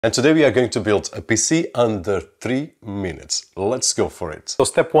And today we are going to build a PC under 3 minutes. Let's go for it. So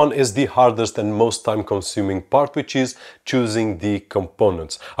step 1 is the hardest and most time-consuming part, which is choosing the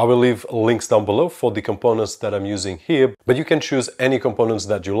components. I will leave links down below for the components that I'm using here, but you can choose any components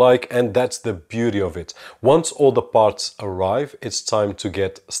that you like, and that's the beauty of it. Once all the parts arrive, it's time to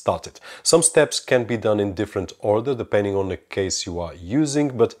get started. Some steps can be done in different order depending on the case you are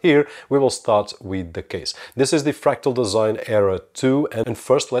using, but here we will start with the case. This is the Fractal Design Era 2, and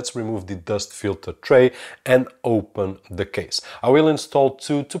first let's remove the dust filter tray and open the case. I will install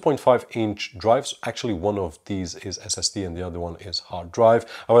two 2.5-inch drives. Actually, one of these is SSD and the other one is hard drive.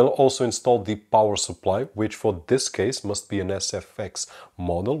 I will also install the power supply, which for this case must be an SFX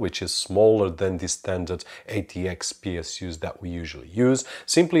model, which is smaller than the standard ATX PSUs that we usually use.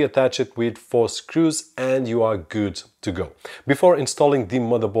 Simply attach it with 4 screws and you are good to go. Before installing the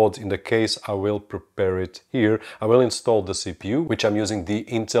motherboard in the case, I will prepare it here. I will install the CPU, which I'm using the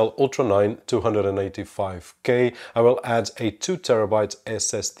Intel Ultra 9 285K. I will add a 2TB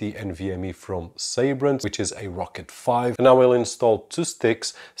SSD NVMe from Sabrent, which is a Rocket 5. And I will install 2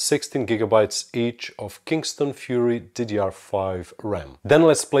 sticks, 16GB each of Kingston Fury DDR5 RAM. Then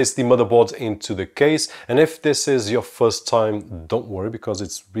let's place the motherboard into the case. And if this is your first time, don't worry, because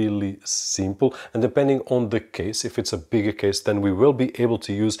it's really simple. And depending on the case, if it's a bigger case, then we will be able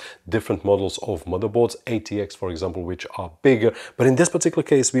to use different models of motherboards, ATX for example, which are bigger, but in this particular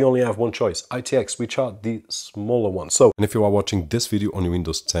case we only have one choice, ITX, which are the smaller ones. So, and if you are watching this video on your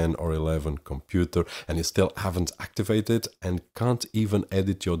Windows 10 or 11 computer and you still haven't activated and can't even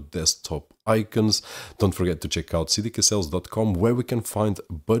edit your desktop icons, don't forget to check out cdksales.com, where we can find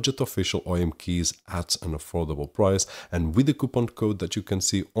budget official OEM keys at an affordable price, and with the coupon code that you can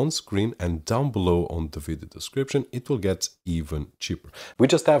see on screen and down below on the video description, it will get even cheaper. We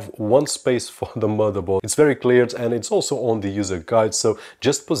just have one space for the motherboard. It's very cleared and it's also on the user guide, so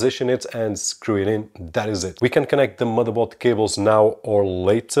just position it and screw it in. That is it. We can connect the motherboard cables now or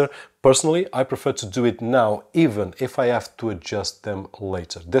later. Personally, I prefer to do it now, even if I have to adjust them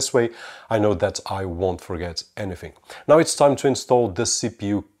later. This way, I know that I won't forget anything. Now it's time to install the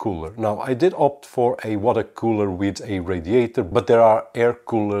CPU cooler. Now, I did opt for a water cooler with a radiator, but there are air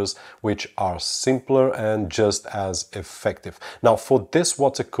coolers which are simpler and just as effective. Now, for this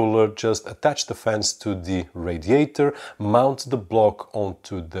water cooler, just attach the fans to the radiator, mount the block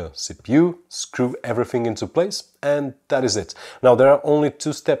onto the CPU, screw everything into place, and that is it. Now there are only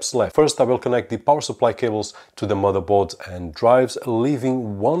 2 steps left. First, I will connect the power supply cables to the motherboard and drives,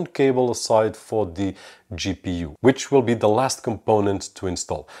 leaving one cable aside for the GPU, which will be the last component to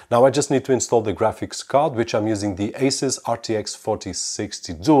install. Now I just need to install the graphics card, which I'm using the Asus RTX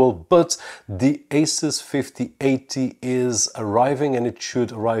 4060 Dual, but the Asus 5080 is arriving and it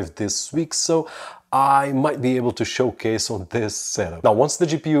should arrive this week, so I might be able to showcase on this setup. Now, once the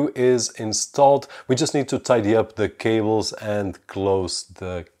GPU is installed, we just need to tidy up the cables and close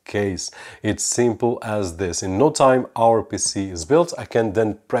the case. It's simple as this. In no time, our PC is built. I can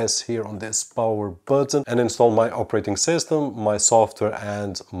then press here on this power button and install my operating system, my software,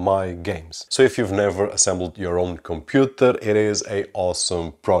 and my games. So if you've never assembled your own computer, it is an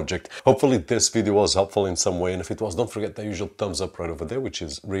awesome project. Hopefully this video was helpful in some way, and if it was, don't forget the usual thumbs up right over there, which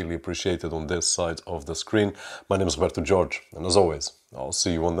is really appreciated on this side of the screen. My name is Roberto, and as always, I'll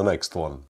see you on the next one.